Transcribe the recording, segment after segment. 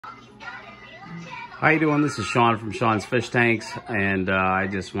How you doing? This is Sean from Sean's Fish Tanks, and I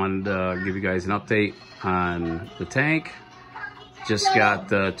just wanted to give you guys an update on the tank. Just got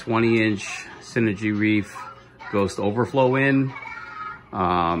the 20-inch Synergy Reef Ghost Overflow in.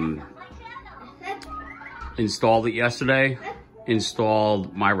 Installed it yesterday.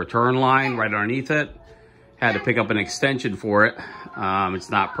 Installed my return line right underneath it. Had to pick up an extension for it.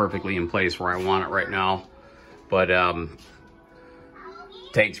 It's not perfectly in place where I want it right now, but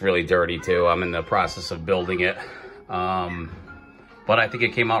tank's really dirty too. I'm in the process of building it, but I think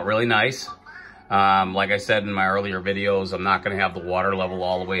it came out really nice. Like I said in my earlier videos, I'm not going to have the water level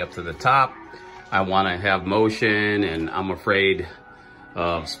all the way up to the top. I want to have motion, and I'm afraid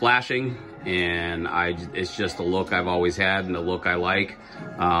of splashing, and it's just a look I've always had and the look I like.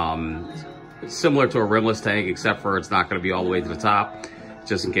 It's similar to a rimless tank, except for it's not going to be all the way to the top,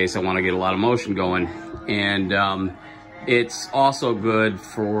 just in case I want to get a lot of motion going. And it's also good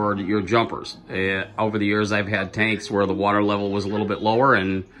for your jumpers. Over the years, I've had tanks where the water level was a little bit lower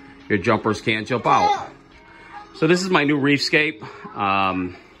and your jumpers can't jump out. So this is my new reefscape.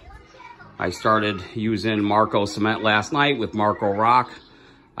 I started using Marco cement last night with Marco rock.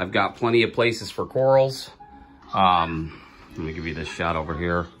 I've got plenty of places for corals. Let me give you this shot over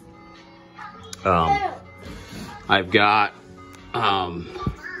here. I've got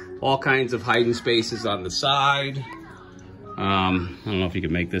all kinds of hiding spaces on the side. I don't know if you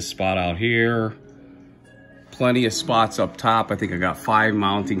can make this spot out here. Plenty of spots up top. I think I got 5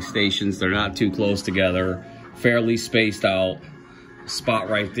 mounting stations. They're not too close together, fairly spaced out. Spot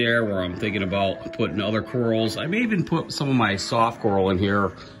right there where I'm thinking about putting other corals. I may even put some of my soft coral in here,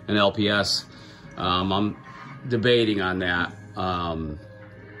 an LPS. I'm debating on that.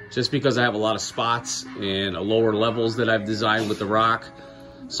 Just because I have a lot of spots and lower levels that I've designed with the rock.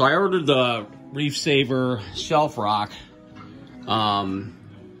 So I ordered the Reef Saver shelf rock,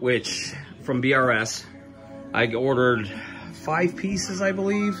 which from BRS. I ordered 5 pieces, I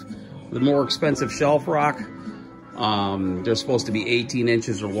believe, the more expensive shelf rock. They're supposed to be 18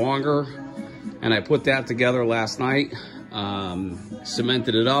 inches or longer. And I put that together last night,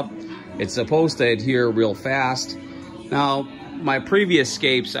 cemented it up. It's supposed to adhere real fast. Now, my previous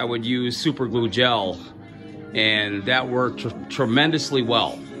scapes, I would use super glue gel, and that worked tremendously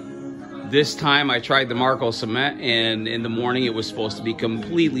well. This time I tried the Marco cement, and in the morning it was supposed to be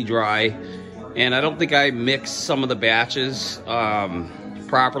completely dry. And I don't think I mixed some of the batches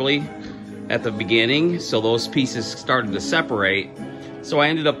properly at the beginning, so those pieces started to separate. So I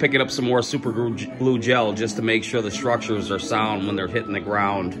ended up picking up some more super glue gel just to make sure the structures are sound when they're hitting the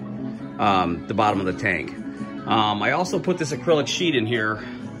ground, the bottom of the tank. I also put this acrylic sheet in here,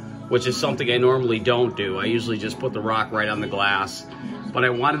 which is something I normally don't do. I usually just put the rock right on the glass, but I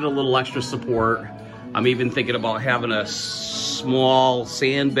wanted a little extra support. I'm even thinking about having a small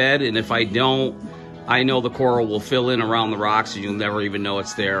sand bed, and if I don't, I know the coral will fill in around the rocks and you'll never even know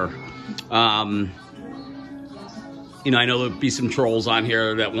it's there. You know, I know there'll be some trolls on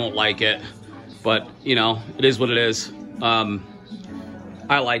here that won't like it, but you know, it is what it is.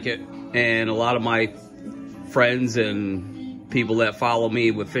 I like it, and a lot of my friends and people that follow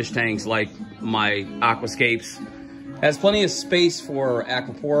me with fish tanks like my aquascapes. Has plenty of space for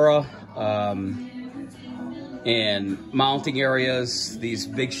aquapora and mounting areas. These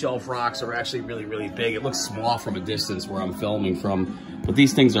big shelf rocks are actually really, really big. It looks small from a distance where I'm filming from, but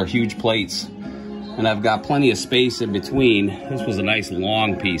these things are huge plates. And I've got plenty of space in between. This was a nice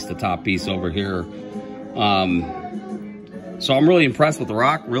long piece, the top piece over here. So I'm really impressed with the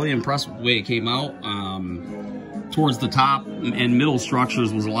rock, really impressed with the way it came out. Towards the top and middle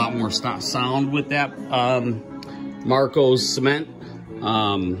structures was a lot more sound with that Marco's cement,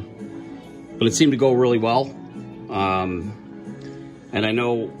 but it seemed to go really well. And I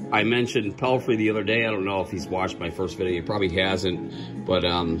know I mentioned Pelfrey the other day. I don't know if he's watched my first video. He probably hasn't, but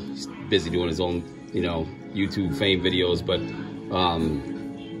he's busy doing his own, you know, YouTube fame videos. But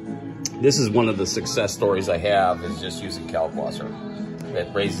this is one of the success stories I have, is just using kalkwasser.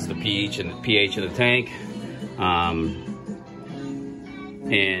 It raises the pH of the tank.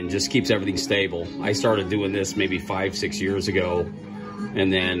 And just keeps everything stable. I started doing this maybe 5-6 years ago,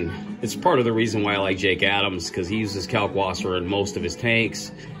 and then it's part of the reason why I like Jake Adams, because he uses kalkwasser in most of his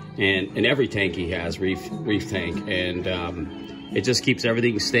tanks, and in every tank he has, reef tank, and it just keeps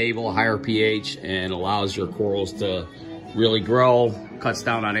everything stable, higher pH, and allows your corals to really grow, cuts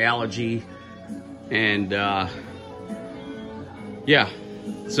down on algae, and yeah.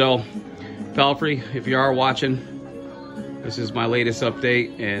 So Pelfrey, if you are watching, this is my latest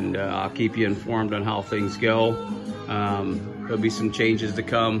update, and I'll keep you informed on how things go. There'll be some changes to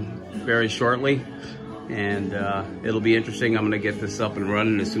come very shortly, and it'll be interesting. I'm gonna get this up and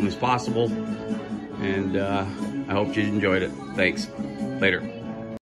running as soon as possible. And I hope you enjoyed it. Thanks. Later.